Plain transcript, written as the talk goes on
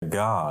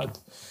God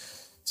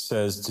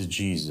says to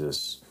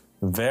Jesus,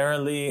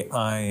 "Verily,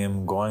 I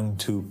am going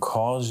to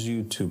cause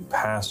you to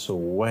pass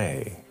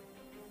away,"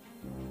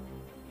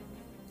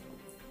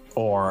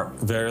 or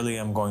 "Verily,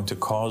 I'm going to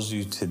cause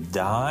you to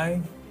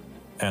die,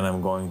 and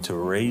I'm going to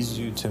raise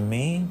you to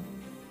me,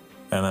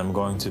 and I'm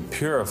going to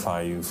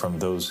purify you from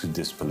those who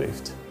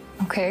disbelieved."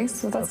 Okay,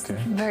 so that's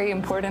very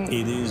important.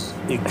 It is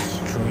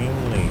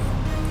extremely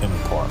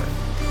important.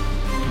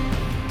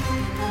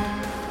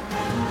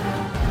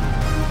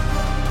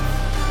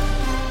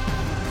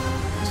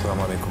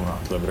 Assalamu alaikum wa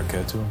rahmatullahi wa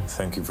barakatuh.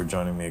 Thank you for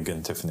joining me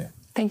again, Tiffany.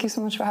 Thank you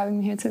so much for having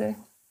me here today.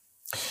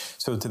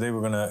 So today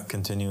we're going to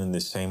continue in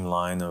the same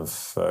line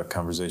of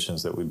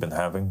conversations that we've been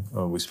having.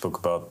 We spoke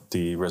about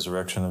the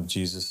resurrection of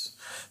Jesus,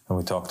 and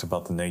we talked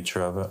about the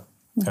nature of it.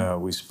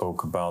 We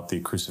spoke about the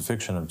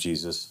crucifixion of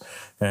Jesus,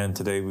 and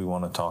today we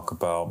want to talk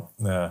about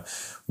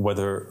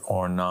whether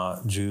or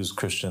not Jews,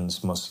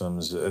 Christians,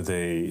 Muslims,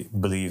 they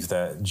believe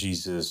that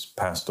Jesus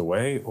passed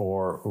away,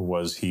 or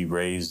was he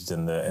raised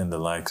in the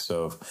likes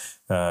of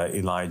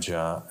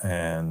Elijah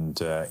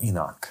and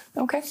Enoch.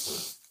 Okay.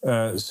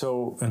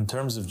 So in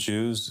terms of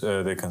Jews,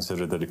 they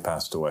consider that he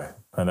passed away,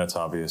 and that's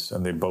obvious,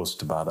 and they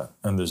boast about it.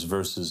 And there's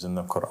verses in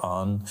the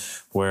Quran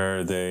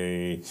where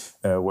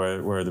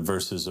where the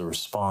verse is a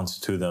response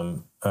to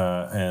them,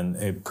 and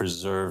it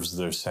preserves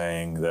their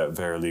saying that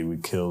verily we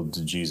killed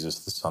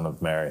Jesus, the son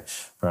of Mary,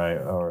 right?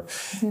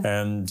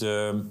 And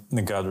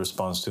God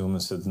responds to him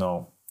and said,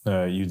 "No,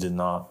 you did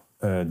not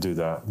do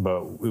that,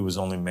 but it was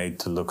only made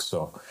to look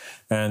so."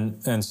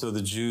 And so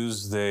the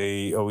Jews,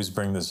 they always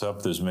bring this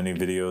up. There's many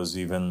videos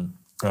even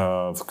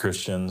of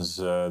Christians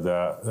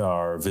that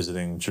are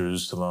visiting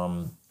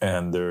Jerusalem,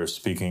 and they're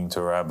speaking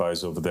to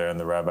rabbis over there, and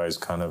the rabbis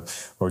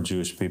or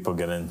Jewish people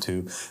get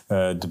into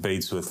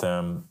debates with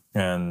them.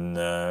 And,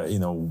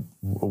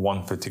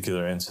 one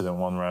particular incident,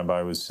 one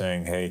rabbi was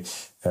saying, "Hey,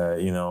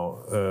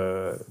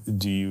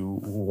 do you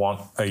want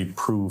a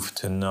proof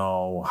to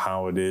know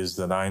how it is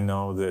that I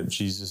know that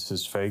Jesus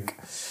is fake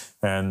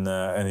and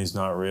he's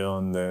not real?"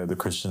 And the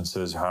Christian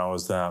says, "How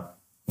is that?"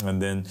 And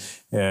then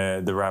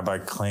the rabbi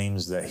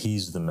claims that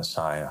he's the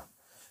Messiah.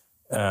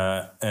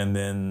 And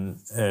then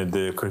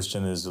the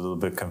Christian is a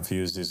little bit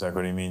confused. He's like,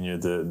 "What do you mean you're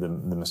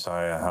the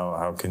Messiah?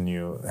 How can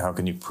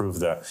you prove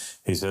that?"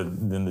 He said,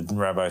 then the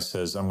rabbi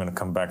says, "I'm going to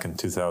come back in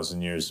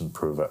 2,000 years and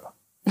prove it."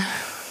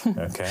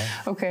 Okay.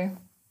 Okay.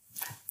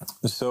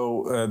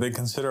 So they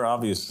consider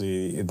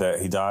obviously that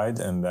he died,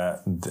 and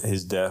that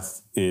his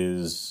death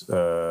is,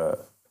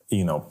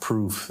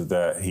 proof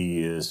that he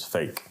is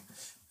fake,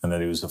 and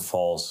that he was a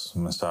false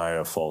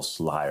Messiah, a false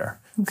liar,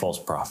 false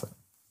prophet.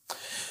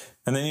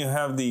 And then you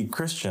have the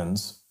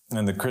Christians,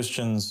 and the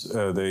Christians,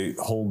 they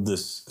hold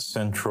this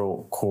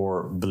central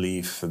core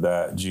belief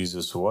that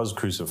Jesus was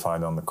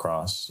crucified on the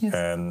cross. Yes.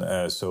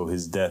 And so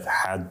his death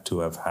had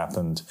to have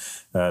happened.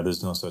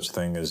 There's no such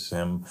thing as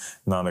him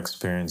not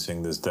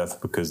experiencing this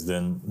death, because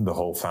then the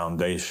whole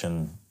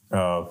foundation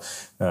of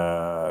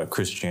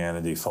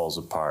Christianity falls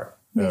apart.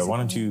 Why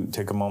don't you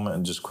take a moment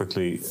and just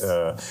quickly,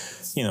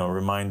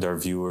 remind our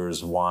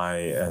viewers why,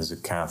 as a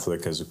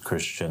Catholic, as a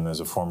Christian, as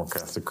a former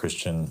Catholic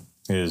Christian,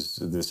 is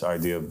this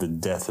idea of the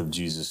death of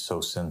Jesus so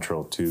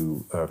central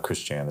to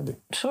Christianity?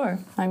 Sure.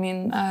 I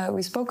mean,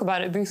 we spoke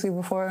about it briefly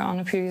before on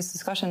a previous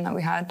discussion that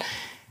we had.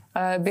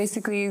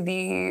 Basically,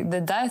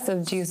 the death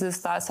of Jesus,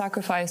 that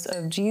sacrifice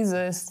of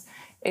Jesus,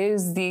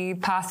 is the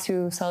path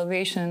to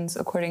salvation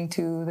according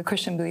to the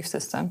Christian belief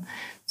system.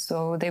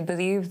 So they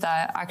believe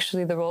that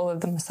actually the role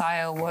of the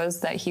Messiah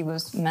was that he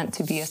was meant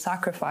to be a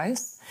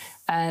sacrifice,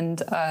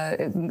 and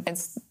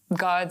it's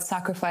God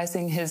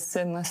sacrificing his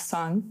sinless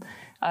son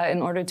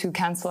in order to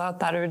cancel out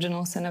that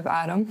original sin of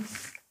Adam.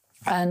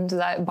 And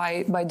that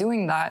by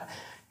doing that,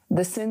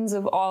 the sins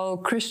of all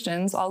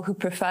Christians, all who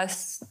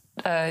profess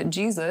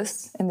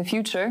Jesus in the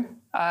future,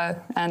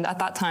 and at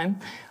that time,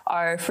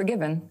 are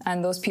forgiven,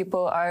 and those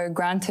people are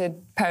granted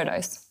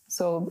paradise.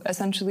 So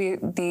essentially,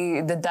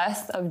 the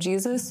death of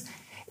Jesus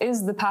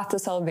is the path to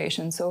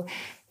salvation. So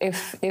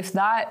if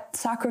that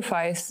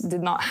sacrifice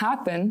did not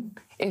happen,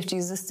 if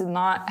Jesus did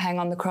not hang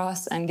on the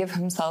cross and give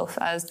himself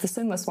as the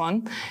sinless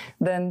one,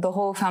 then the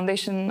whole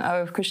foundation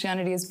of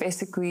Christianity is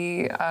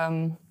basically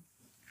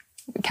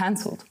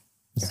canceled.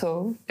 Yeah.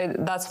 So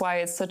that's why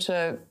it's such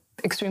a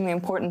extremely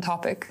important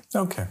topic.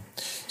 Okay.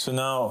 So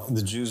now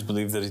the Jews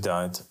believe that he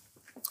died.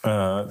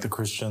 The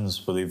Christians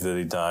believe that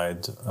he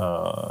died,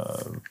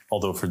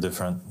 although for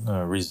different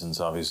reasons,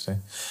 obviously.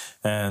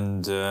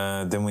 And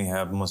then we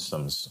have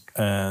Muslims.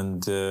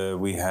 And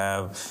we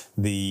have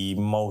the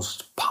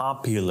most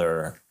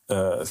popular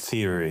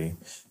theory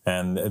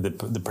and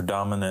the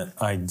predominant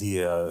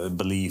idea,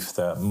 belief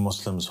that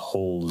Muslims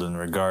hold in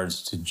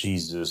regards to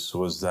Jesus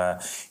was that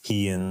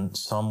he in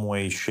some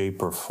way,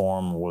 shape, or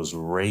form was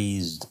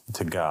raised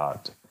to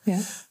God.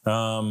 Yeah.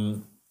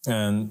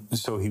 And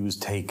so he was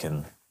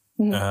taken.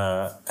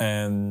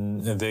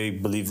 And they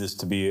believe this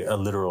to be a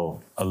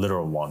literal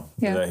one,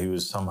 that he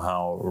was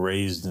somehow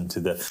raised into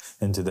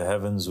the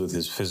heavens with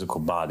his physical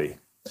body.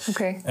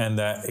 Okay. And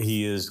that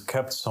he is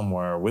kept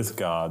somewhere with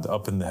God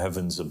up in the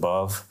heavens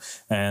above.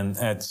 And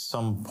at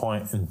some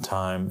point in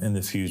time in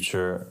the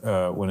future,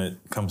 when it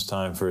comes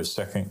time for his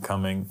second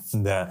coming,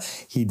 that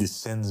he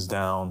descends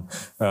down,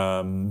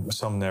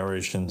 some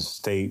narrations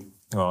state,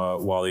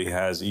 while he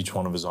has each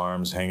one of his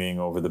arms hanging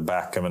over the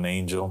back of an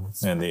angel,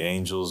 and the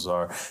angels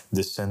are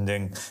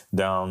descending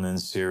down in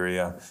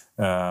Syria,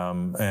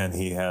 and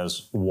he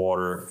has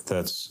water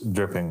that's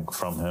dripping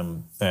from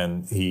him,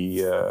 and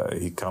he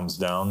comes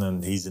down,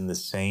 and he's in the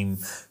same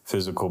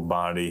physical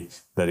body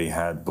that he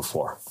had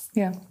before.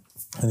 Yeah.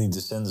 And he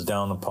descends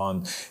down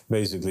upon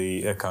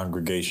basically a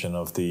congregation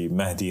of the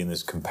Mahdi and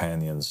his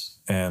companions,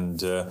 and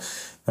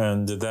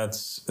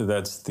that's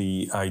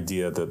the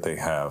idea that they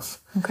have.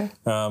 Okay.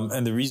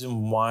 And the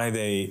reason why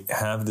they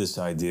have this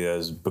idea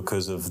is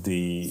because of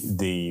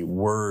the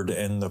word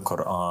in the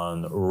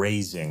Quran,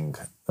 raising.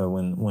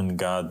 When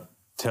God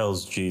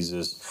tells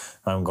Jesus,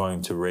 "I'm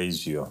going to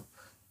raise you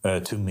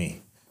to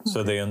me,"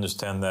 so they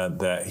understand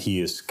that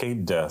he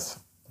escaped death,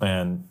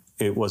 and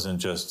it wasn't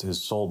just his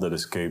soul that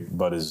escaped,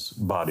 but his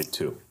body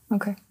too.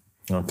 Okay.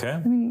 Okay. I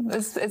mean,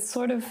 it's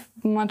sort of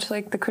much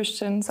like the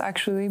Christians,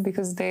 actually,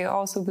 because they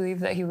also believe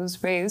that he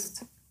was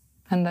raised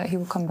and that he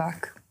will come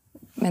back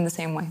in the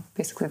same way,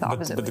 basically the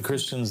opposite. But the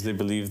Christians, they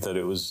believed that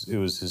it was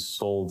his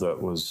soul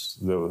that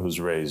was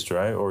raised,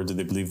 right? Or did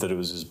they believe that it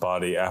was his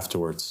body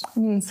afterwards? I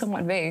mean,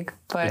 somewhat vague,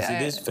 but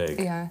it is vague.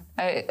 Yeah,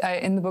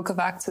 in the Book of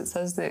Acts, it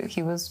says that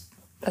he was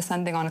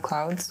ascending on a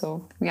cloud.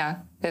 So yeah,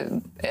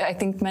 I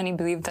think many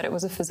believe that it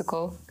was a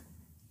physical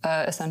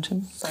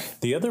ascension. But.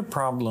 The other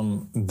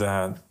problem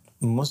that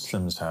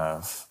Muslims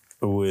have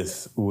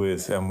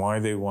with and why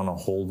they want to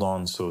hold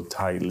on so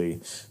tightly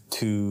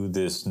to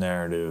this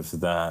narrative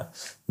that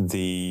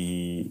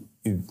the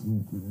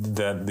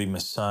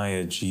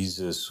Messiah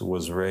Jesus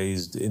was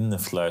raised in the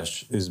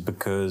flesh is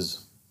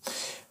because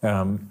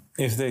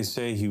if they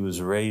say he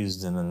was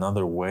raised in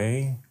another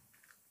way,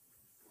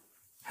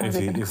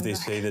 if they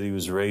say that he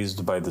was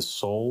raised by the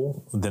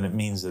soul, then it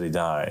means that he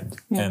died.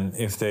 Yeah. And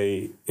if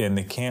they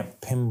can't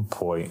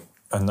pinpoint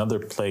another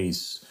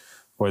place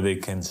where they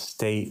can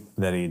state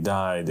that he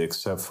died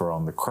except for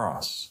on the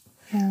cross.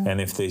 Yeah.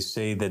 And if they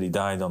say that he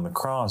died on the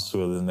cross,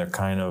 well, then they're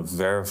kind of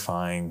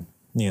verifying,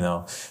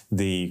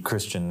 the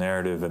Christian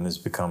narrative, and this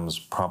becomes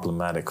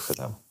problematic for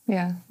them.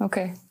 Yeah.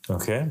 Okay.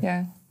 Okay.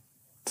 Yeah.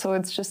 So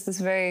it's just this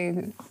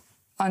very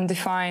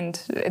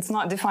undefined. It's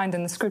not defined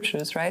in the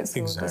scriptures, right?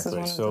 So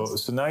exactly. So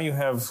now you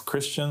have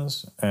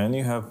Christians and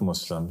you have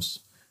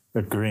Muslims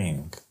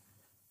agreeing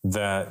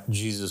that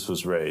Jesus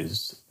was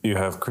raised. You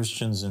have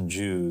Christians and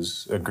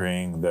Jews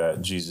agreeing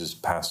that Jesus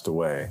passed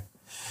away.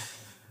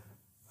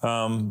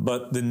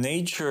 But the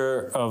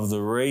nature of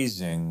the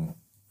raising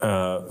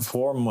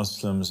for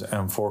Muslims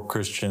and for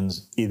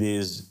Christians, it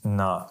is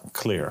not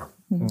clear.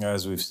 Mm-hmm.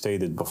 As we've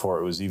stated before,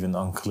 it was even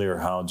unclear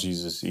how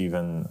Jesus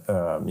even,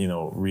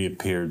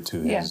 reappeared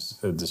to his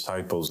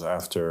disciples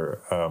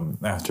after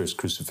his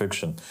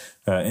crucifixion.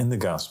 In the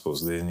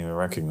Gospels, they didn't even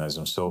recognize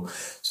him.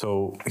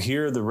 So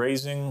here, the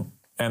raising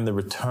and the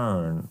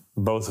return,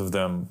 both of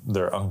them,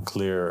 they're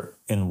unclear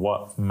in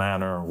what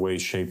manner, way,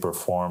 shape, or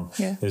form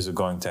is it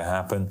going to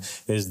happen.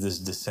 Is this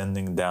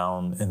descending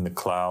down in the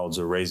clouds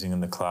or raising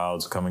in the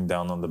clouds, coming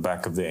down on the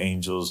back of the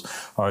angels?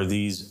 Are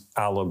these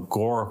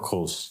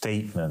allegorical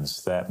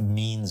statements that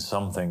mean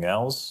something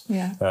else,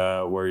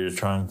 where you're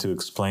trying to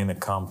explain a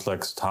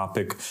complex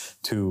topic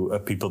to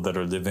people that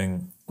are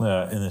living in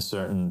a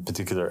certain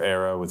particular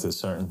era with a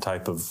certain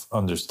type of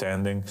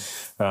understanding,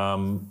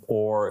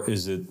 or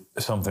is it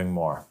something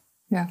more?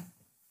 Yeah.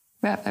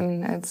 I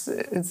mean, it's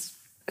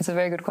a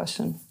very good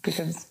question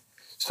because.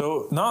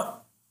 So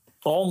not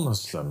all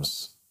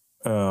Muslims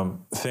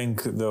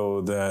think,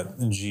 though, that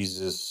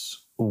Jesus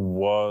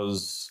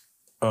was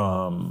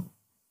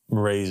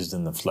raised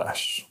in the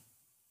flesh.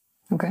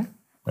 Okay.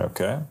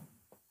 Okay.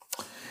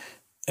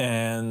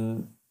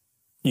 And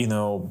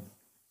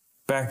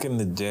back in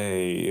the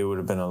day, it would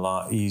have been a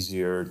lot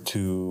easier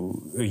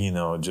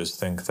to, just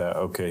think that,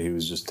 okay, he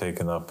was just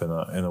taken up in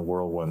a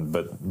whirlwind.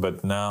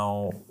 But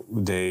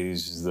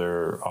nowadays,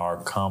 there are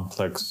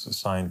complex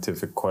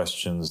scientific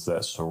questions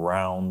that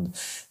surround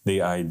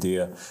the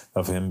idea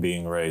of him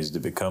being raised.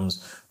 It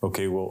becomes,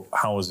 okay, well,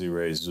 how was he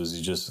raised? Was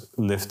he just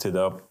lifted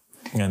up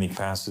and he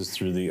passes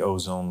through the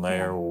ozone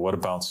layer? Well, what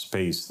about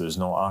space? There's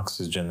no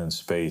oxygen in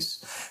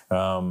space.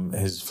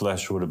 His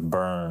flesh would have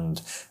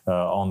burned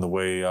on the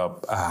way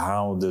up.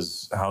 How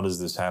does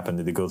this happen?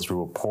 Did he go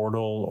through a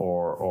portal,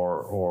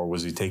 or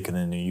was he taken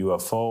in a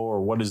UFO,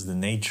 or what is the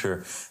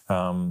nature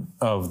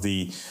of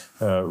the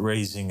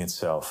raising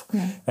itself?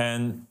 Yeah.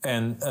 And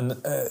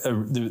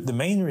the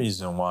main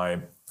reason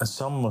why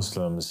some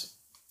Muslims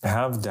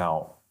have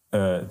doubt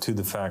to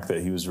the fact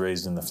that he was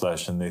raised in the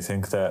flesh, and they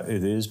think that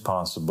it is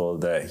possible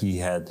that he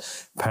had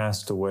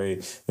passed away,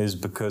 is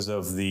because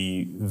of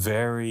the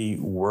very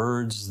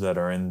words that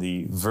are in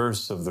the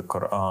verse of the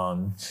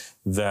Quran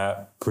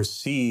that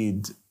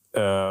precede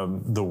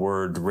the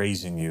word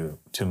raising you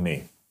to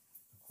me.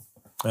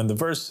 And the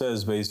verse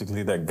says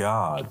basically that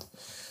God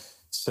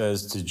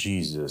says to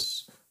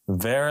Jesus,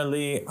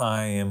 "Verily,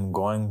 I am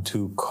going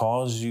to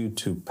cause you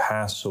to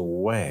pass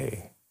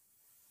away,"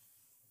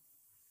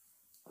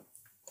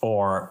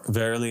 or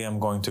 "Verily, I'm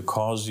going to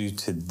cause you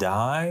to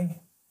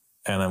die,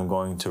 and I'm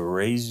going to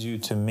raise you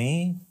to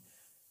me,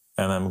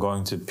 and I'm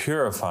going to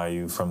purify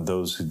you from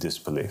those who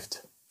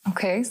disbelieved."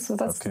 Okay, so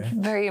that's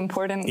very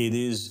important. It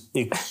is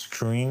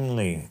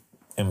extremely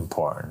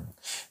important.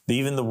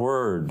 Even the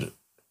word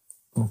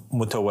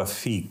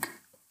mutawaffiq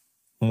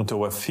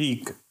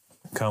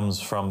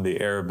comes from the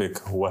Arabic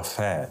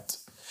wafat.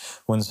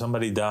 When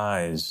somebody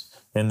dies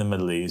in the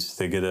Middle East,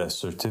 they get a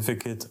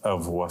certificate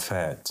of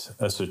wafat,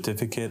 a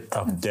certificate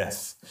of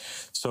death.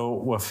 So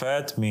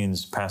wafat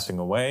means passing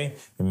away,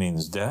 it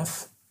means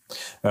death.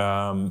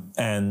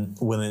 And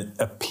when it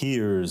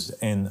appears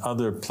in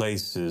other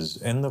places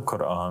in the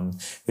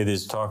Quran, it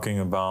is talking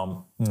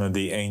about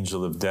the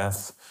angel of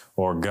death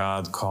or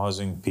God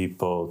causing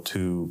people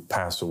to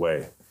pass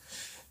away.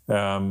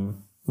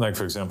 Like,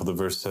 for example, the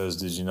verse says,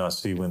 "Did you not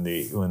see when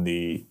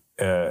the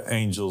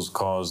angels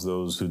cause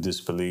those who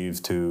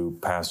disbelieve to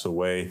pass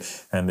away,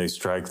 and they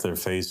strike their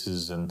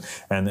faces?" And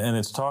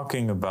it's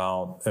talking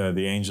about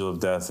the angel of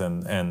death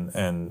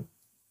and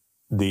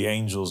the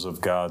angels of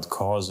God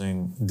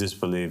causing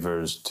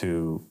disbelievers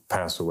to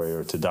pass away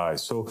or to die.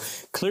 So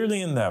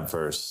clearly in that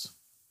verse,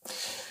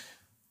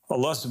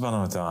 Allah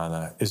subhanahu wa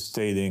ta'ala is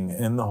stating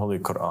in the Holy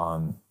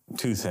Quran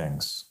two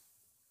things.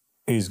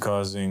 He's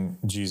causing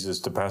Jesus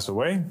to pass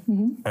away,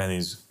 and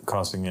he's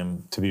causing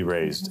him to be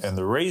raised. And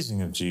the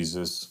raising of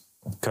Jesus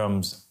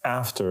comes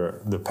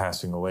after the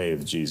passing away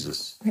of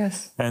Jesus.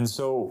 Yes. And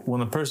so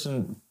when a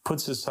person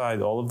puts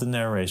aside all of the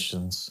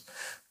narrations,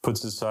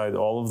 puts aside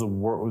all of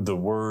the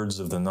words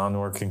of the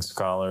non-working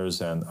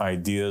scholars and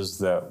ideas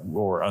that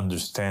or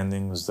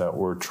understandings that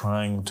we're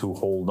trying to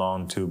hold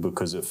on to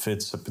because it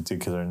fits a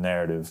particular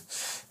narrative,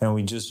 and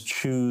we just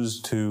choose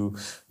to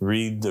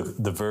read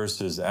the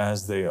verses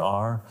as they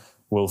are,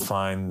 we'll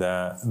find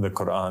that the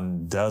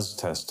Quran does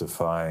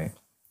testify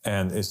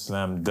and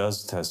Islam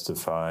does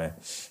testify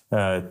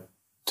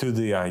to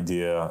the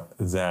idea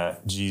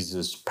that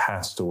Jesus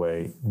passed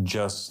away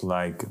just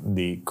like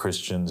the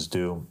Christians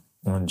do,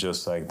 and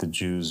just like the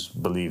Jews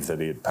believe that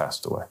he had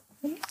passed away.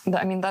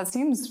 I mean, that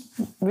seems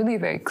really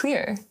very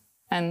clear.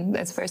 And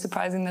it's very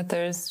surprising that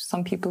there's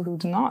some people who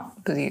do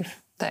not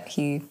believe that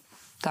he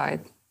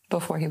died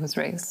before he was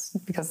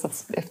raised. Because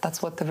if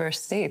that's what the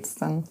verse states,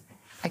 then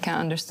I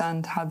can't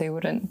understand how they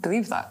wouldn't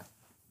believe that.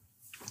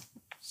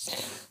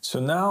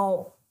 So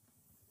now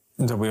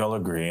that we all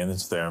agree and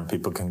it's there and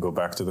people can go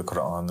back to the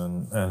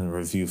Quran and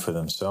review for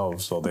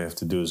themselves, all they have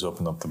to do is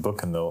open up the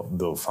book and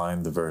they'll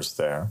find the verse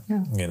there.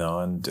 Yeah. You know,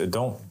 and I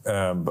don't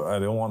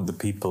want the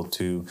people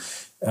to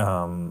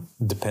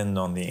depend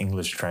on the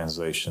English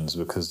translations,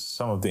 because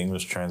some of the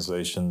English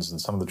translations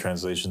and some of the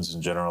translations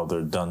in general,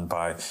 they're done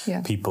by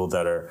people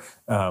that are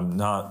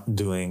not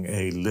doing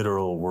a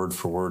literal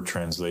word-for-word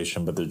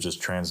translation, but they're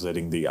just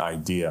translating the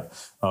idea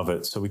of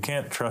it. So we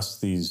can't trust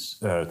these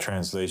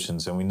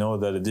translations, and we know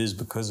that it is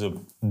because of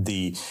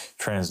the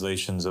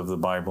translations of the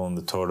Bible and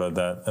the Torah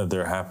that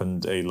there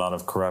happened a lot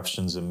of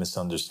corruptions and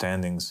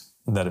misunderstandings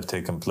that have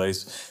taken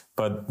place.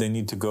 But they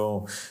need to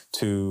go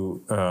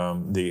to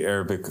the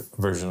Arabic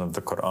version of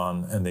the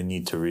Quran, and they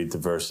need to read the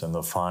verse, and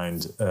they'll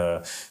find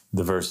the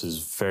verse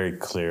is very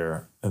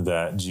clear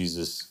that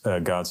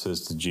God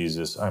says to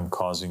Jesus, "I'm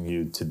causing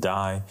you to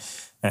die,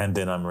 and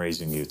then I'm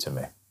raising you to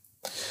me."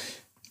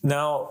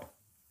 Now,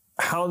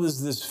 how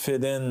does this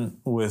fit in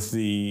with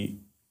the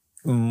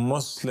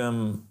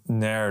Muslim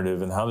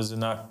narrative, and how does it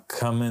not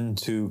come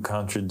into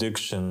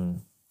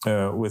contradiction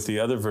with the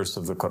other verse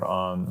of the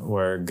Quran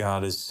where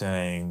God is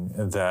saying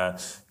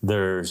that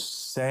they're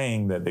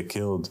saying that they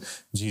killed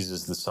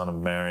Jesus, the son of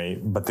Mary,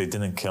 but they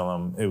didn't kill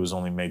him. It was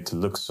only made to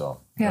look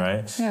so,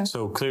 right? Yeah.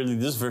 So clearly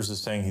this verse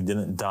is saying he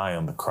didn't die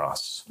on the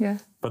cross. Yeah.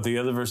 But the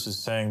other verse is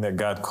saying that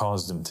God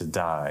caused him to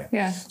die.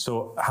 Yeah.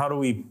 So how do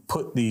we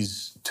put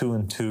these two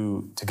and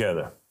two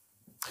together?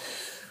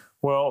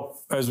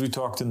 Well, as we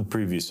talked in the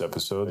previous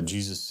episode,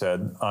 Jesus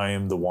said, "I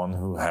am the one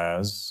who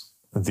has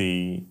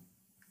the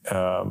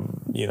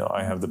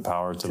I have the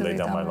power to lay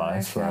down my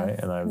life, right?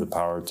 And I have the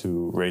power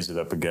to raise it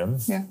up again."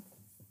 Yeah.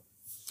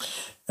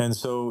 And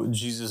so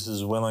Jesus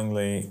is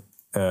willingly,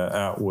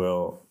 at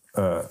will,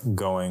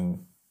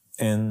 going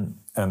in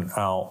and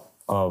out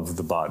of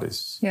the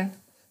bodies. Yeah.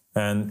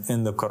 And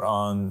in the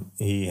Quran,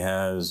 he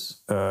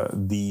has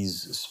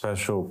these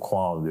special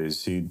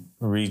qualities. He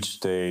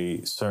reached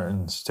a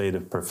certain state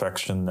of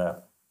perfection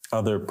that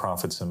other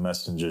prophets and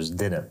messengers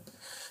didn't.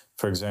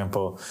 For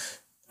example,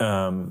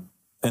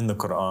 in the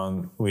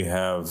Quran, we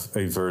have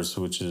a verse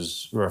which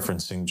is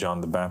referencing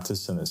John the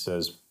Baptist, and it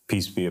says,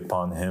 "Peace be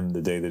upon him,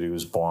 the day that he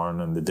was born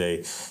and the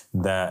day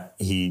that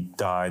he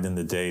died and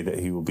the day that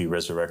he will be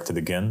resurrected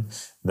again."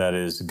 That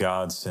is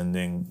God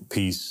sending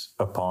peace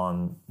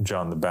upon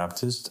John the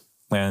Baptist.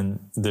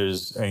 And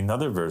there's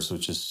another verse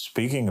which is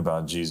speaking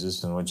about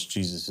Jesus, in which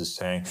Jesus is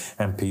saying,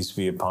 "And peace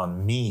be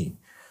upon me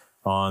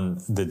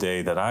on the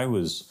day that I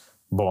was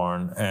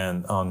born,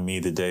 and on me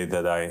the day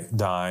that I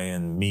die,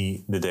 and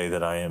me the day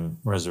that I am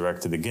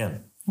resurrected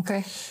again.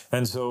 Okay.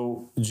 And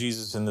so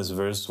Jesus in this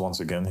verse, once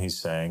again, he's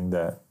saying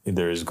that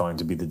there is going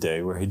to be the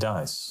day where he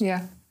dies.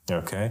 Yeah.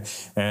 Okay.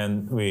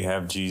 And we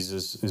have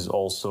Jesus is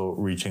also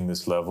reaching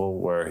this level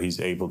where he's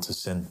able to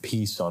send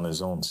peace on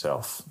his own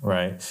self,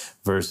 right?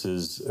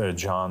 Versus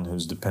John,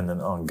 who's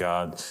dependent on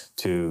God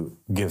to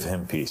give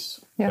him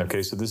peace. Yeah.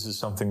 Okay. So this is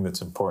something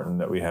that's important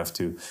that we have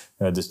to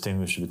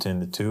distinguish between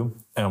the two.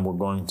 And we're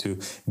going to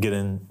get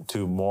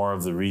into more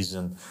of the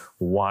reason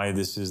why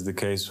this is the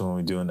case when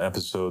we do an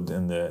episode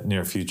in the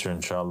near future,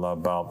 inshallah,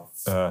 about,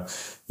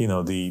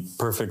 the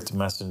perfect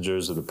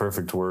messengers or the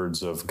perfect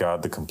words of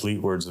God, the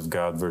complete words of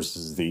God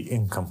versus the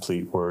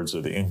incomplete words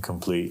or the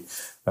incomplete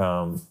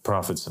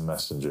prophets and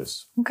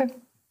messengers. Okay.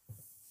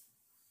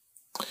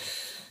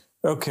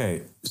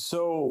 Okay.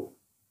 So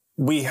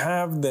we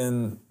have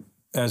then,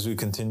 as we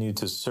continue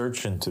to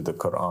search into the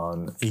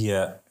Quran,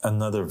 yet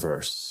another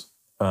verse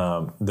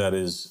that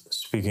is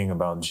speaking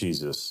about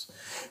Jesus.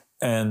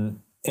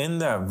 And in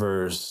that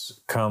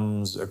verse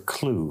comes a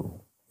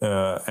clue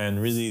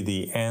and really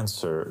the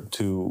answer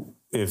to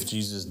if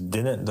Jesus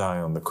didn't die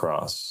on the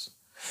cross,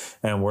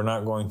 and we're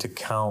not going to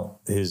count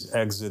his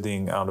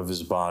exiting out of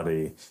his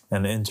body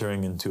and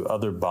entering into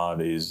other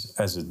bodies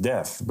as a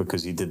death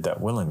because he did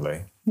that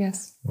willingly.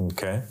 Yes.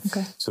 Okay.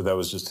 So that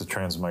was just a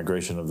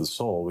transmigration of the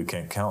soul. We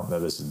can't count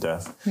that as a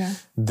death. Yeah.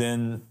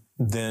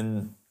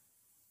 Then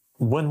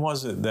when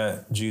was it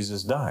that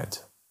Jesus died?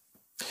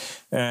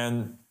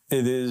 And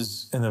it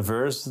is in a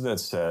verse that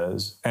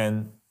says,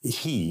 and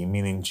he,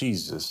 meaning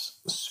Jesus,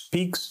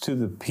 speaks to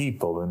the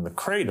people in the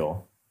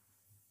cradle,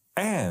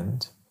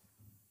 and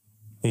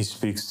he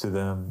speaks to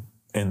them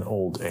in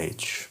old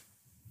age.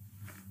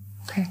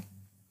 Okay.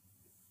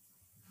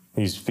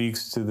 He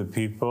speaks to the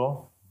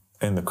people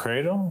in the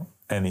cradle,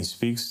 and he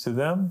speaks to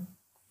them.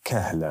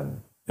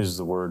 Kahlan is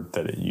the word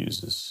that it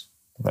uses.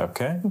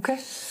 Okay? Okay.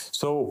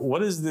 So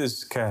what is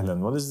this kahlan?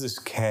 What is this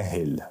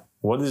kahel?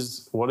 What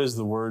is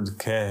the word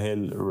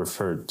kahel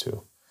referred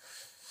to?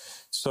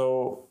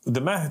 So the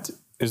mahd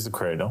is the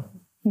cradle.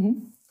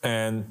 Mm-hmm.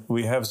 And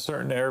we have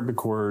certain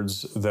Arabic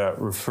words that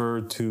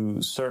refer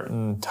to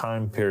certain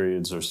time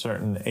periods or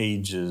certain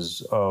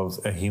ages of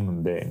a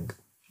human being.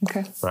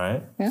 Okay.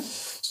 Right? Yeah.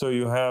 So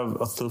you have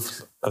a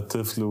tifl. A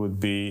tifl would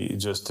be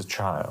just a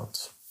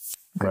child.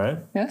 Okay. Right?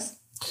 Yes.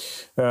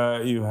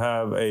 You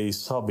have a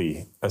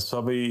sabi. A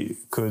sabi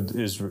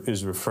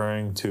is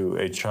referring to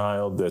a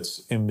child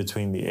that's in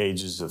between the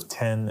ages of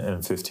 10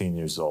 and 15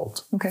 years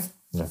old. Okay.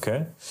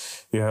 Okay.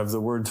 You have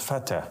the word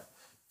fata.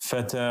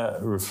 Fata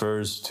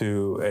refers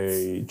to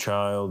a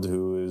child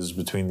who is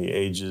between the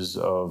ages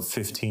of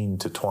 15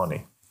 to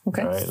 20.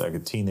 Okay. Right, like a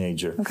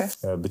teenager. Okay.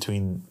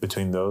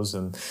 Between those,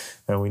 and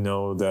we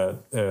know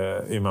that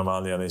Imam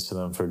Ali alayhi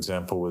salam, for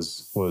example,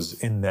 was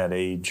in that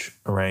age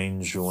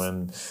range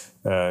when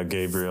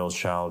Gabriel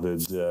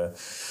shouted, "La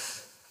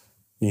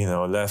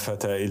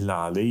fata illa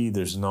Ali."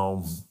 There's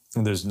no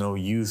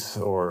youth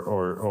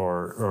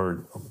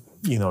or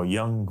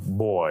young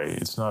boy.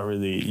 It's not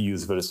really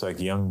youth, but it's like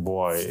young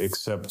boy,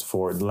 except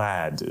for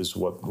lad is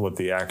what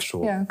the actual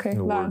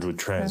word would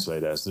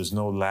translate as. There's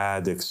no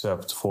lad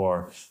except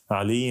for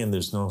Ali, and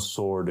there's no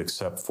sword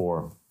except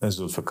for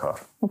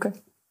Zulfikar. Okay.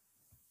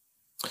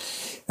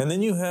 And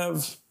then you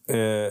have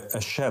a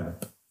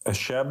sheb. A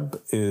sheb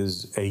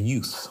is a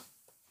youth.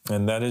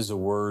 And that is a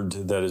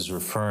word that is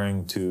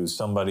referring to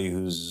somebody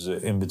who's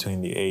in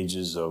between the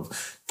ages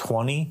of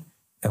 20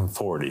 and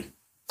 40.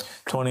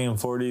 20 and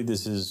 40,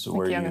 this is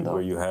like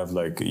where you have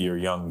like your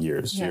young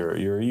years. Yeah.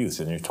 You're a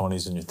youth in your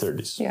 20s and your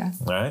 30s. Yeah.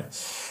 Right?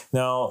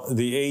 Now,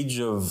 the age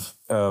of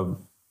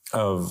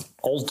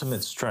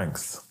ultimate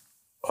strength,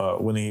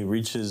 when he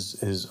reaches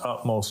his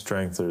utmost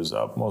strength or his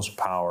utmost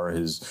power,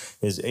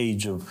 his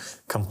age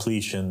of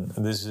completion,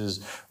 this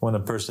is when a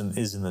person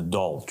is an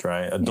adult,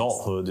 right?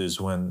 Adulthood is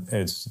when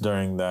it's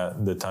during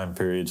the time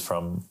period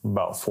from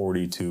about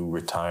 40 to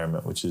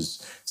retirement, which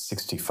is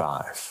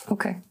 65.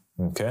 Okay.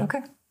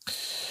 Okay.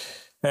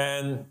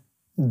 And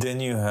then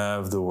you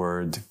have the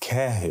word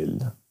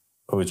kahel,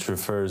 which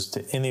refers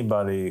to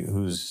anybody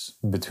who's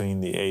between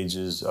the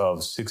ages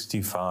of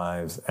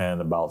 65 and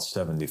about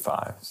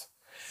 75.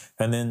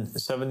 And then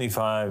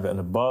 75 and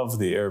above,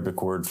 the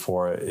Arabic word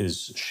for it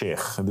is sheikh.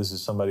 This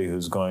is somebody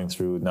who's going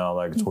through now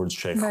like towards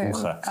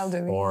sheikhucha.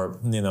 Or,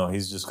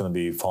 he's just going to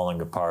be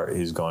falling apart.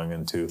 He's going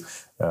into,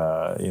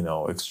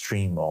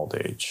 extreme old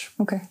age.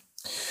 Okay.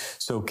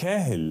 So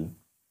kahel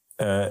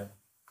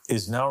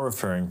is now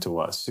referring to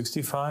what?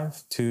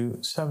 65 to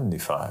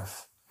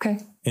 75. Okay.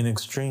 An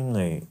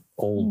extremely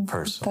old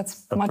person.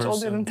 That's much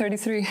older than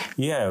 33.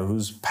 Yeah,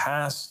 who's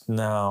past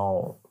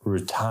now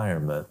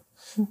retirement,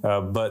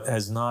 but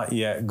has not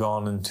yet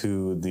gone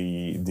into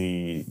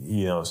the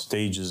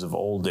stages of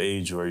old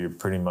age where you're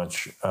pretty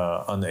much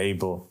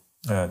unable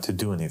to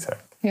do anything.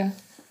 Yeah.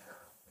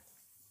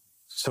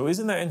 So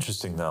isn't that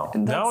interesting now?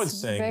 Now it's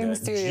saying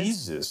that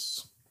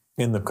Jesus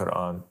in the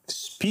Quran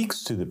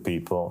speaks to the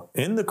people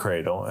in the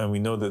cradle. And we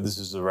know that this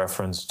is a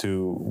reference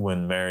to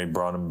when Mary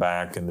brought him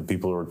back and the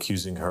people were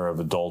accusing her of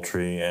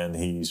adultery, and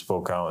he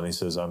spoke out and he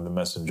says, I'm the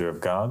messenger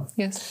of God.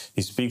 Yes.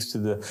 He speaks to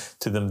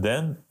them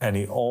then, and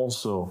he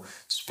also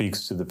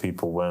speaks to the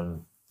people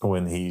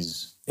when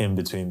he's in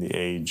between the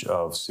age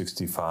of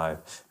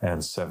 65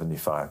 and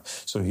 75.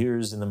 So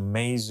here's an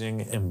amazing,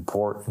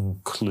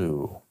 important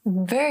clue.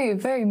 Very,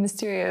 very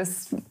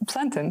mysterious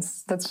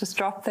sentence that's just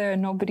dropped there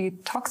and nobody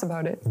talks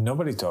about it.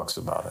 Nobody talks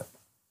about it.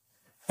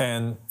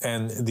 And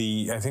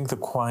I think the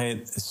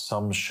quiet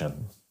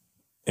assumption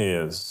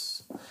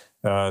is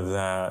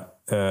that,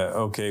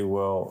 okay,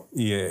 well,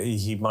 yeah,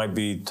 he might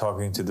be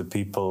talking to the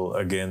people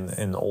again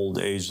in old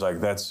age, like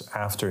that's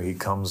after he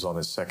comes on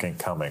his second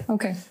coming.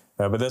 Okay.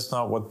 But that's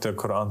not what the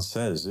Quran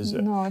says, is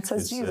it? No, it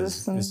says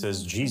Jesus. It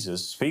says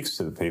Jesus speaks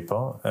to the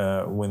people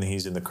when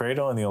he's in the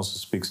cradle, and he also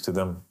speaks to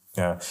them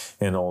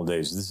in old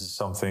age. This is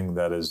something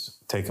that has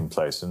taken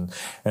place.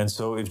 And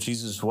so if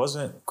Jesus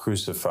wasn't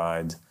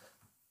crucified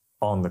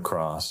on the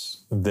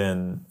cross,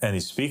 and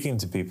he's speaking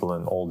to people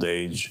in old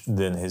age,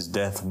 then his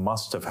death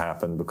must have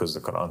happened, because the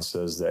Quran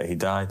says that he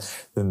died,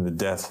 then the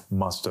death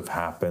must have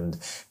happened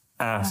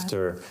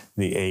after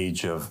the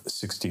age of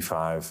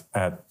 65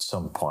 at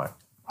some point.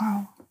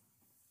 Wow.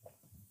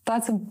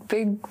 That's a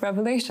big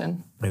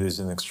revelation. It is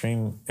an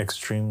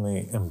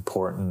extremely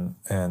important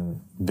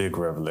and big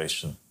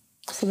revelation.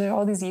 So there are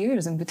all these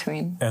years in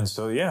between. And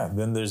so, yeah,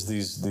 then there's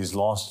these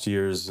lost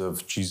years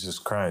of Jesus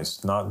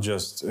Christ, not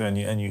just, and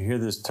you hear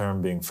this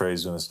term being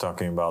phrased when it's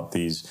talking about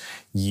these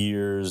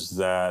years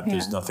that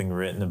there's nothing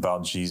written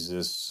about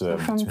Jesus.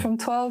 From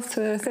 12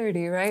 to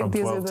 30, right? From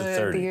These 12 are to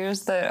 30. the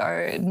years that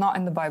are not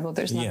in the Bible.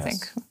 There's nothing.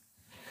 Yes.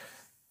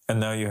 And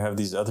now you have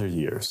these other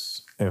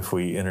years, if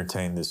we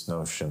entertain this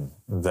notion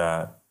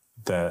that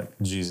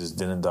Jesus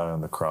didn't die on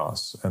the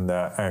cross, and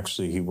that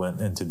actually he went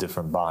into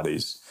different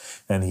bodies,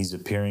 and he's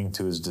appearing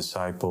to his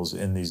disciples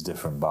in these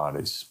different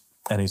bodies,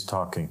 and he's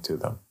talking to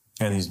them,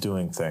 and he's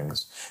doing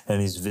things, and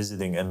he's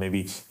visiting, and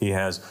maybe he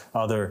has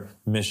other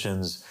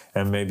missions,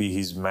 and maybe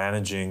he's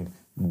managing,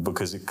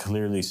 because it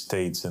clearly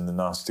states in the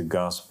Gnostic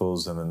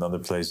Gospels and in other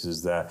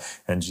places that,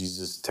 and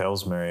Jesus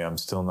tells Mary, I'm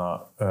still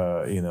not,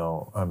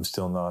 I'm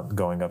still not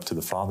going up to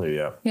the Father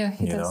yet. Yeah,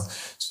 he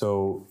does.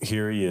 So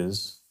here he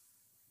is.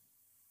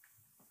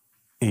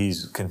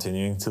 He's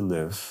continuing to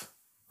live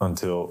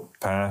until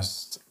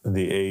past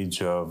the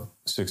age of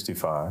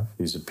 65.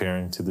 He's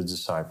appearing to the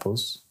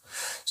disciples.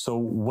 So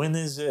when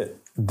is it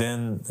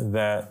then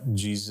that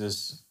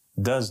Jesus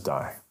does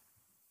die?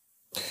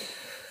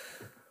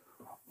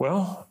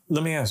 Well,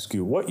 let me ask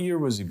you, what year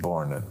was he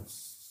born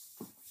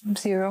in?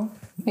 0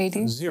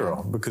 AD.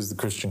 0, because the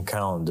Christian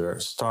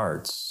calendar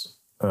starts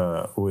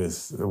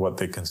with what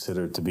they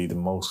consider to be the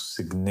most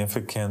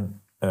significant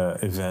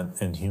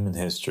event in human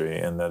history,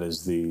 and that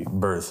is the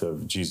birth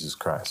of Jesus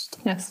Christ.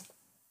 Yes.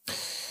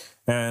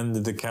 And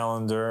the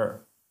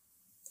calendar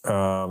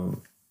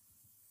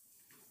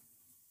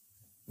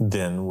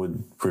then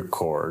would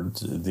record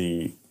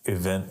the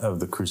event of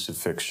the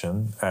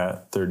crucifixion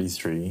at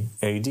 33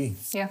 AD.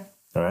 Yeah.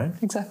 All right?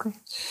 Exactly.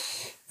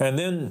 And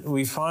then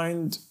we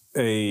find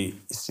a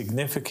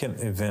significant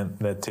event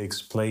that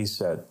takes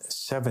place at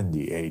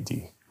 70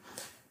 AD.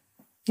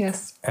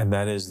 Yes. And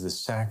that is the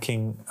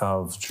sacking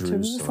of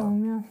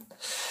Jerusalem. Yeah.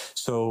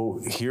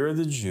 So here are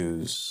the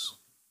Jews.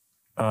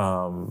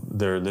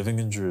 They're living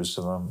in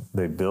Jerusalem.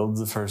 They build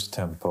the first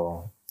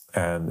temple,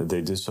 and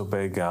they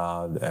disobey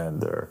God,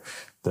 and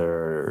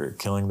they're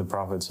killing the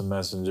prophets and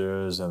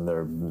messengers, and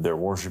they're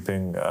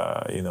worshiping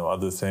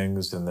other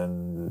things. And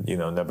then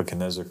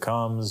Nebuchadnezzar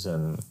comes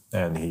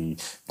and he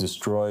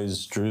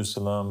destroys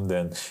Jerusalem.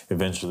 Then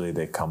eventually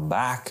they come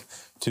back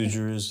to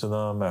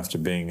Jerusalem after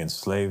being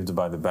enslaved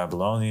by the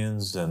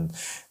Babylonians, and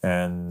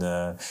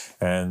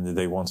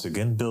they once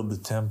again build the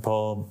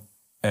temple,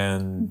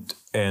 and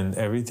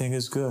everything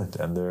is good,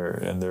 and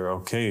they're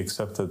okay,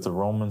 except that the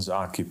Romans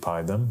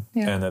occupy them.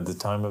 Yeah. And at the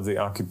time of the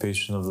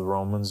occupation of the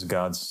Romans,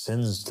 God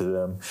sends to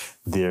them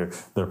their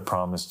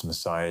promised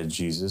Messiah,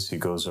 Jesus. He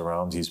goes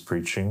around, he's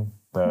preaching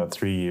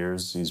 3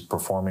 years. He's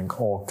performing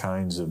all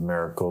kinds of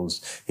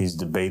miracles. He's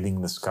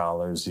debating the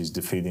scholars. He's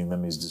defeating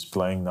them. He's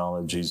displaying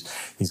knowledge.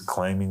 He's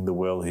claiming the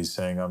will. He's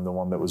saying, I'm the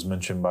one that was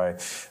mentioned by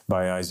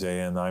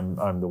Isaiah, and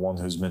I'm the one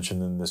who's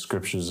mentioned in the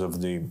scriptures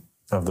of the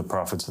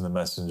prophets and the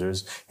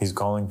messengers. He's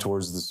calling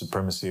towards the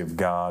supremacy of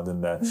God,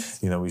 and that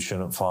we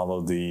shouldn't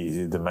follow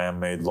the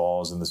man-made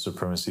laws and the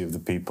supremacy of the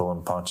people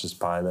and Pontius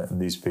Pilate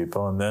and these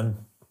people. And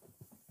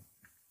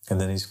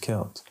then he's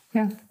killed.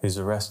 Yeah. He's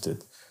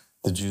arrested.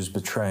 The Jews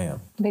betray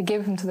him. They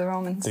give him to the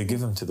Romans.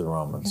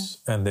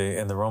 Yeah.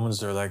 And the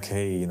Romans are like,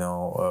 hey,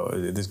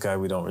 this guy,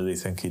 we don't really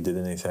think he did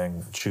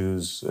anything.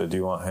 Choose, do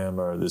you want him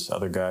or this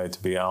other guy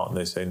to be out? And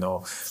they say,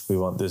 no, we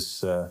want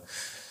this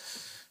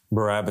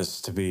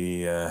Barabbas to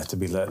be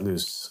let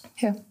loose.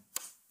 Yeah.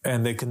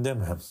 And they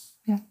condemn him.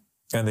 Yeah.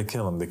 And they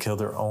kill him. They kill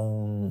their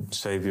own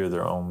Savior,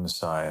 their own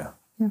Messiah.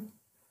 Yeah.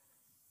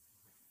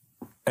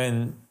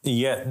 And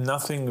yet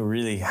nothing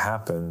really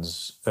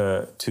happens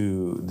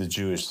to the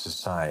Jewish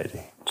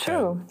society.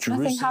 True.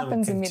 Nothing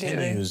happens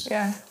immediately. Continues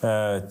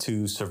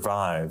to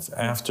survive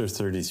after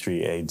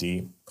 33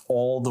 AD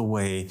all the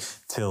way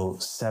till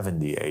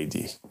 70 AD.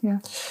 Yeah.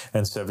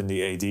 And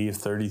 70 AD,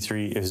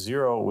 if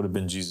 0 would have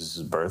been Jesus'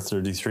 birth,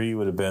 33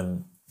 would have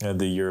been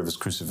the year of his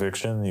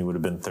crucifixion. He would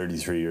have been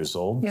 33 years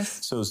old.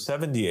 Yes. So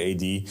 70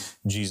 AD,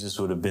 Jesus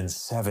would have been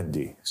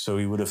 70. So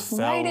he would have fell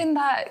right in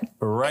that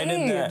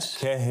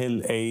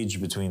Kahel age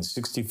between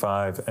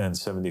 65 and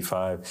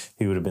 75.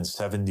 He would have been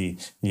 70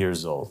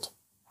 years old.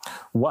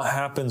 What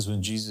happens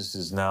when Jesus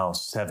is now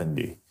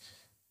 70?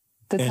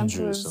 The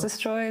temple is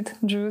destroyed.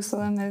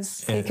 Jerusalem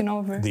is taken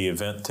over. The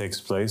event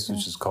takes place,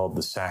 which is called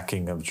the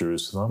sacking of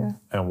Jerusalem. Yeah.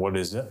 And what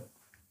is it?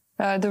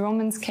 The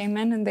Romans came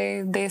in and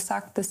they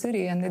sacked the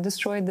city and they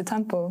destroyed the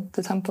temple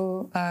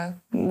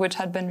which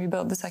had been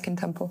rebuilt, the second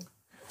temple.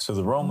 So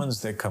the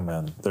Romans, they come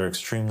in. They're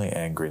extremely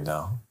angry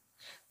now.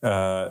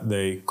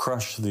 They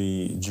crush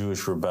the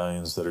Jewish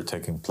rebellions that are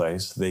taking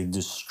place. They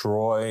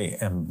destroy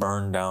and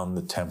burn down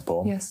the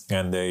temple. Yes.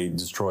 And they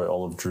destroy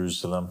all of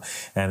Jerusalem.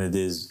 And it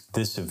is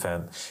this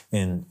event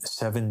in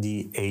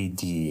 70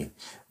 AD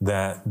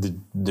that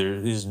there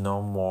is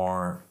no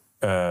more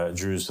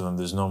Jerusalem.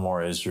 There's no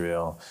more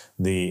Israel.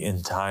 The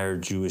entire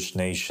Jewish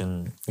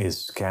nation is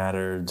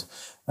scattered,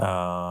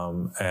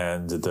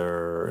 and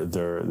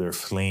they're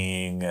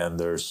fleeing and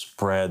they're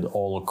spread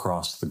all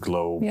across the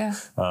globe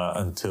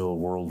until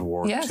World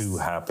War II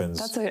happens.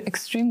 That's an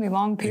extremely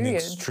long period. An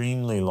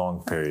extremely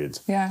long period.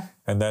 Yeah,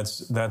 and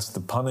that's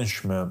the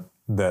punishment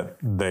that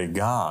they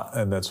got,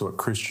 and that's what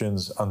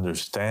Christians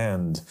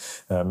understand.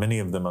 Many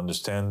of them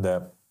understand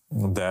that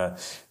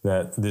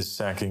this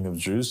sacking of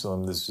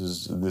Jerusalem, this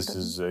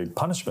is a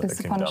punishment that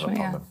came down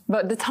upon them.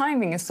 But the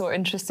timing is so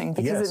interesting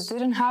because it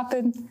didn't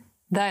happen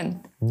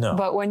then. No.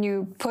 But when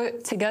you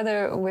put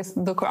together with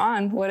the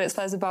Quran what it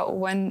says about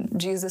when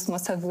Jesus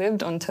must have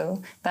lived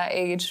until that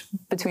age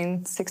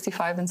between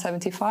 65 and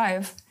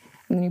 75,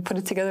 and then you put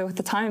it together with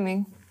the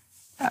timing,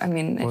 I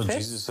mean,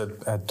 Jesus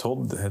had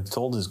told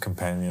his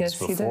companions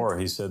before.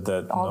 He said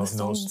that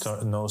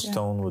no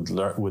stone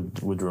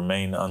would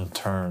remain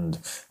unturned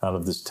out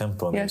of this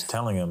temple. And he's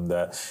telling him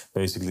that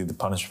basically the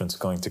punishment's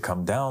going to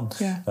come down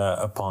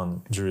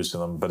upon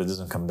Jerusalem, but it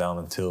doesn't come down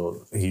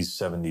until he's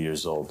 70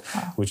 years old.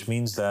 Wow. Which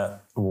means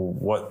that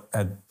what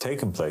had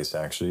taken place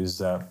actually is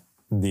that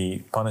the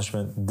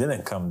punishment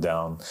didn't come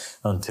down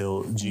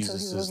until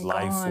Jesus'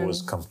 life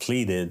was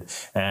completed,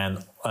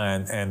 and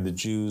the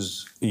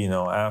Jews,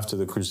 after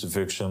the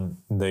crucifixion,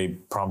 they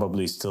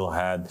probably still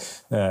had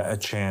a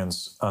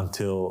chance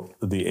until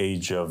the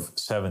age of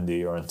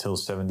 70 or until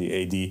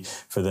 70 AD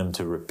for them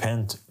to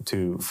repent,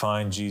 to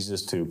find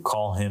Jesus, to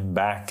call him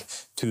back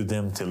to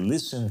them, to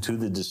listen to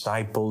the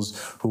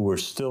disciples who were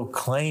still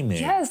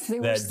claiming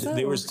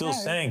they were still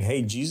saying,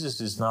 hey, Jesus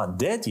is not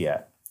dead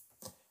yet.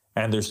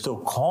 And they're still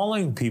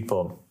calling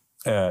people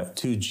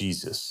to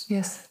Jesus.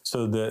 Yes.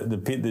 So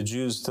the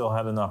Jews still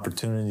had an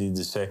opportunity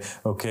to say,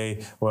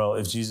 okay, well,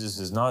 if Jesus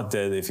is not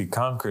dead, if he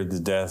conquered the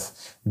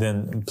death,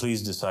 then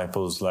please,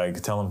 disciples,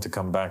 tell him to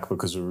come back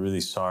because we're really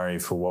sorry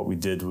for what we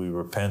did. We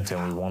repent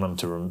and we want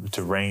him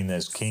to reign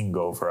as king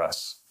over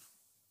us.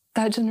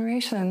 That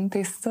generation,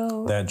 they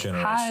still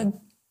had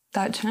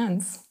that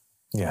chance.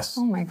 Yes.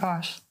 Oh my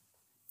gosh.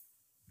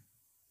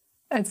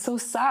 It's so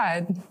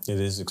sad. It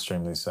is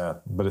extremely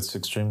sad, but it's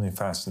extremely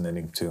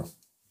fascinating too.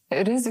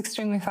 It is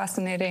extremely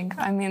fascinating.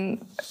 I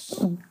mean,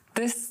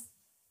 this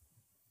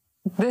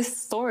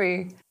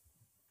story,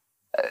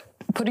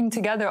 putting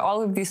together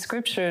all of these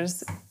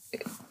scriptures,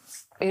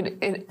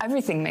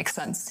 everything makes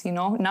sense,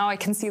 Now I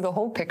can see the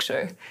whole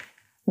picture.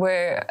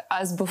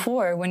 Whereas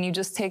before, when you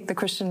just take the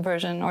Christian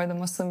version or the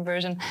Muslim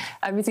version,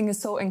 everything is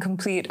so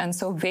incomplete and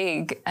so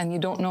vague, and you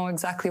don't know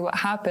exactly what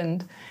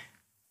happened.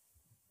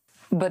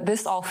 But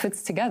this all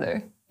fits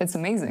together. It's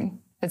amazing.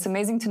 It's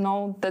amazing to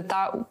know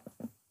that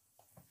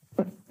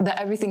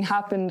everything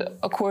happened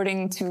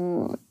according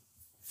to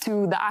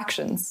the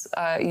actions,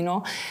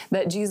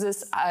 that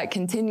Jesus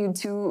continued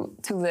to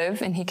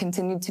live, and he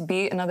continued to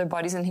be in other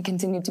bodies, and he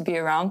continued to be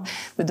around.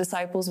 The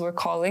disciples were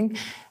calling.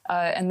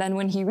 And then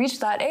when he reached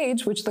that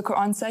age, which the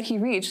Quran said he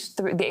reached,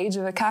 the age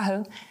of a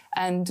Kahel,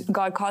 and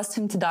God caused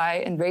him to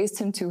die and raised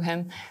him to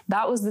him,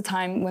 that was the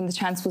time when the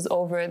chance was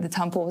over, the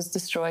temple was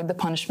destroyed, the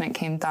punishment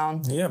came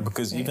down. Yeah,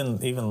 because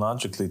even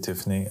logically,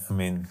 Tiffany, I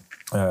mean,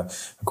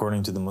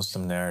 according to the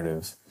Muslim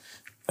narrative,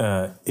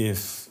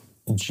 if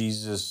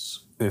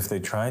they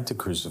tried to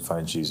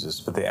crucify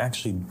Jesus, but they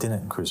actually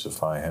didn't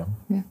crucify him,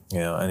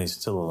 and he's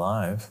still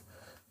alive,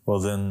 well,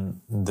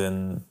 then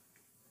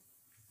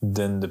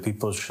the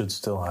people should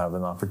still have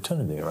an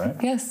opportunity, right?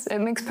 Yes, it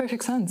makes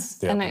perfect sense.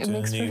 The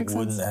opportunity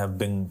wouldn't have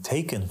been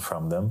taken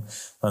from them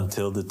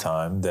until the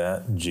time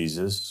that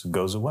Jesus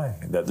goes away,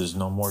 that there's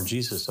no more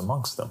Jesus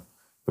amongst them,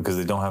 because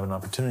they don't have an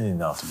opportunity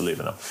now to believe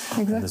in him.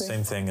 Exactly. And the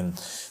same thing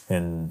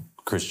in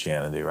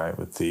Christianity, right,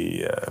 with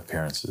the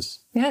appearances.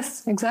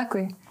 Yes,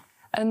 exactly.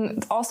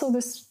 And also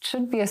this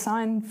should be a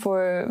sign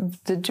for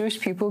the Jewish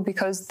people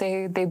because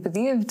they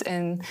believed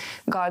in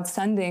God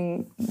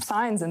sending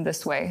signs in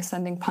this way,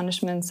 sending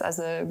punishments as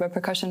a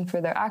repercussion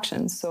for their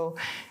actions. So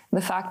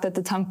the fact that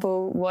the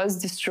temple was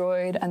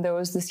destroyed and there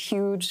was this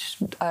huge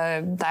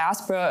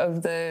diaspora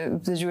of the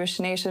Jewish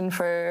nation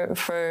for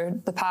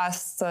the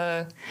past,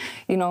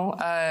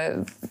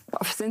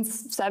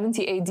 since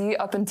 70 AD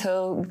up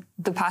until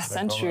the past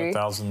century.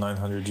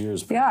 1,900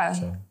 years.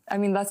 Yeah. I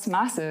mean, that's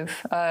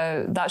massive.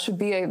 That should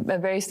be a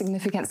very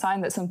significant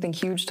sign that something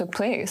huge took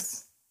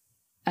place.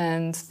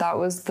 And that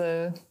was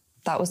the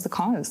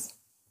cause.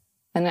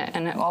 And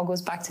it all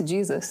goes back to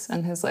Jesus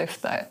and his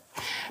life. That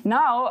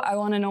now I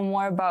want to know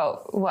more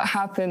about what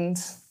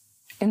happened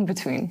in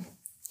between.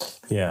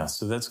 Yeah,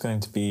 so that's going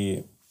to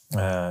be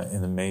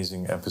an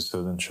amazing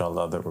episode,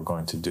 inshallah, that we're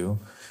going to do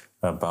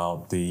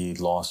about the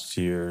lost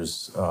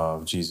years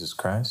of Jesus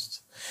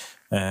Christ.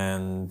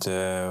 And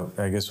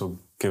I guess we'll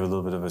give a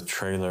little bit of a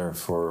trailer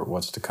for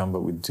what's to come,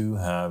 but we do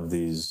have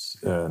these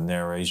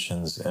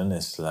narrations in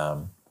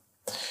Islam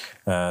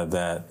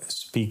that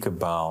speak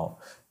about.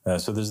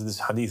 So there's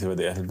this hadith where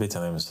the Ahl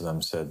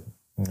Bayt said,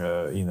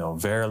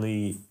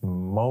 verily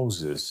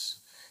Moses,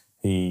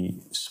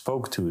 he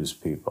spoke to his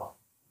people.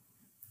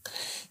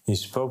 He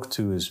spoke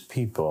to his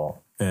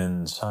people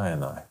in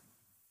Sinai.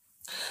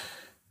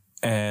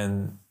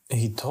 And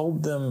he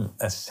told them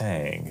a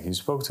saying. He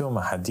spoke to them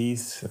a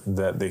hadith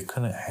that they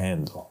couldn't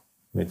handle.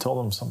 They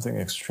told him something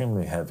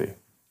extremely heavy.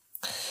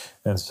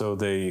 And so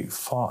they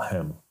fought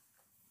him,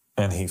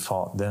 and he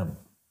fought them,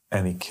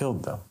 and he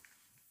killed them.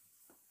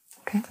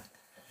 Okay.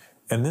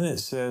 And then it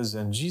says,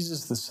 and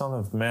Jesus, the son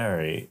of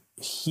Mary,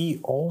 he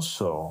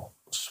also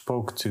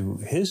spoke to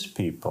his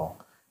people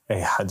a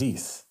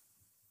hadith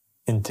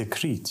in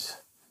Tikrit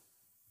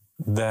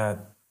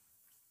that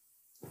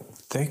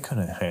they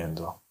couldn't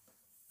handle.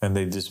 And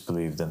they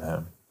disbelieved in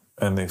him.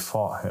 And they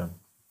fought him.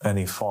 And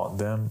he fought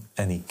them.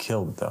 And he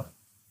killed them.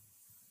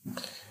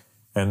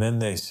 And then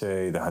they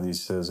say, the hadith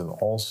says, and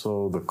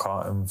also the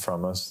Qa'im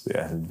from us,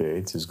 the Ahl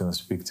Bayt, is going to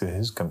speak to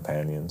his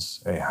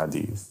companions a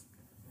hadith.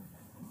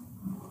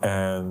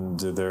 And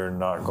they're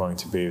not going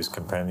to be, his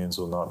companions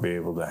will not be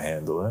able to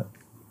handle it.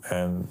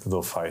 And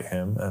they'll fight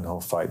him, and he'll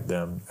fight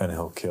them, and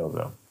he'll kill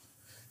them.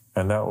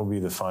 And that will be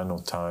the final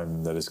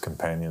time that his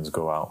companions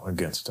go out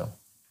against him.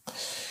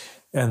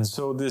 And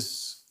so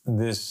this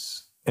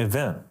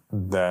event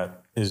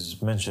that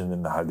is mentioned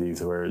in the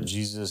hadith, where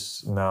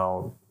Jesus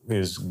now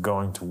is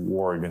going to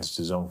war against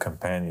his own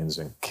companions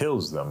and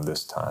kills them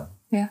this time,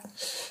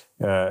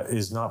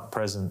 is not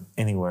present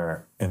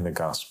anywhere in the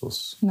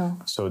Gospels. No.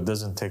 So it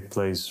doesn't take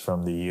place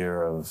from the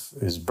year of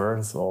his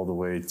birth all the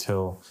way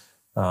till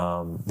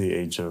the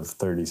age of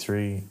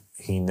 33.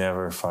 He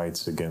never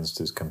fights against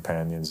his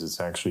companions. It's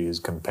actually his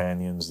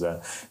companions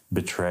that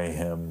betray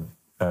him,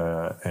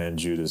 and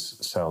Judas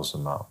sells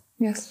him out.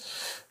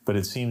 Yes. But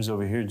it seems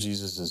over here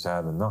Jesus has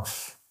had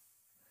enough.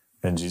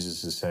 And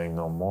Jesus is saying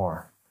no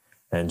more.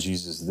 And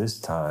Jesus, this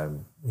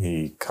time,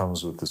 he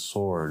comes with the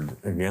sword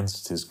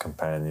against his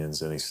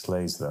companions and he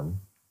slays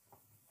them.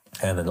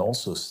 And it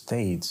also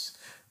states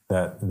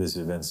that this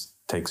event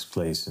takes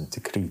place in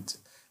Tikrit.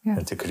 Yeah.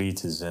 And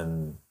Tikrit is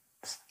in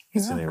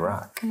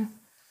Iraq. Yeah.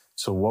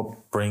 So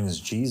what brings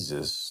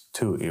Jesus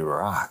to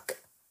Iraq?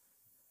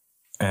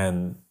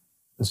 And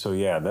so,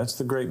 that's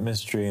the great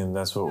mystery, and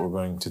that's what we're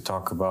going to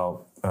talk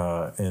about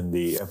in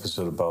the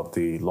episode about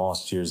the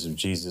lost years of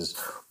Jesus.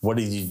 What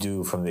did he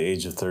do from the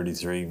age of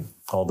 33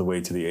 all the way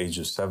to the age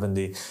of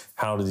 70?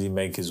 How did he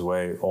make his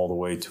way all the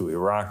way to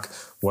Iraq?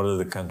 What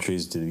other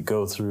countries did he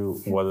go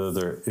through? What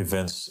other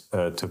events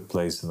took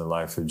place in the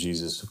life of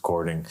Jesus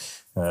according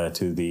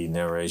to the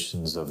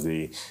narrations of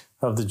the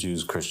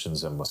Jews,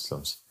 Christians, and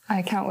Muslims?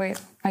 I can't wait.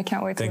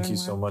 Thank you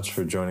so much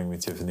for joining me,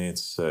 Tiffany.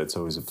 It's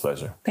always a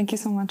pleasure. Thank you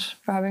so much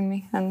for having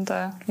me. And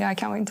I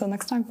can't wait until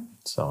next time.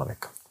 Assalamu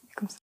alaikum.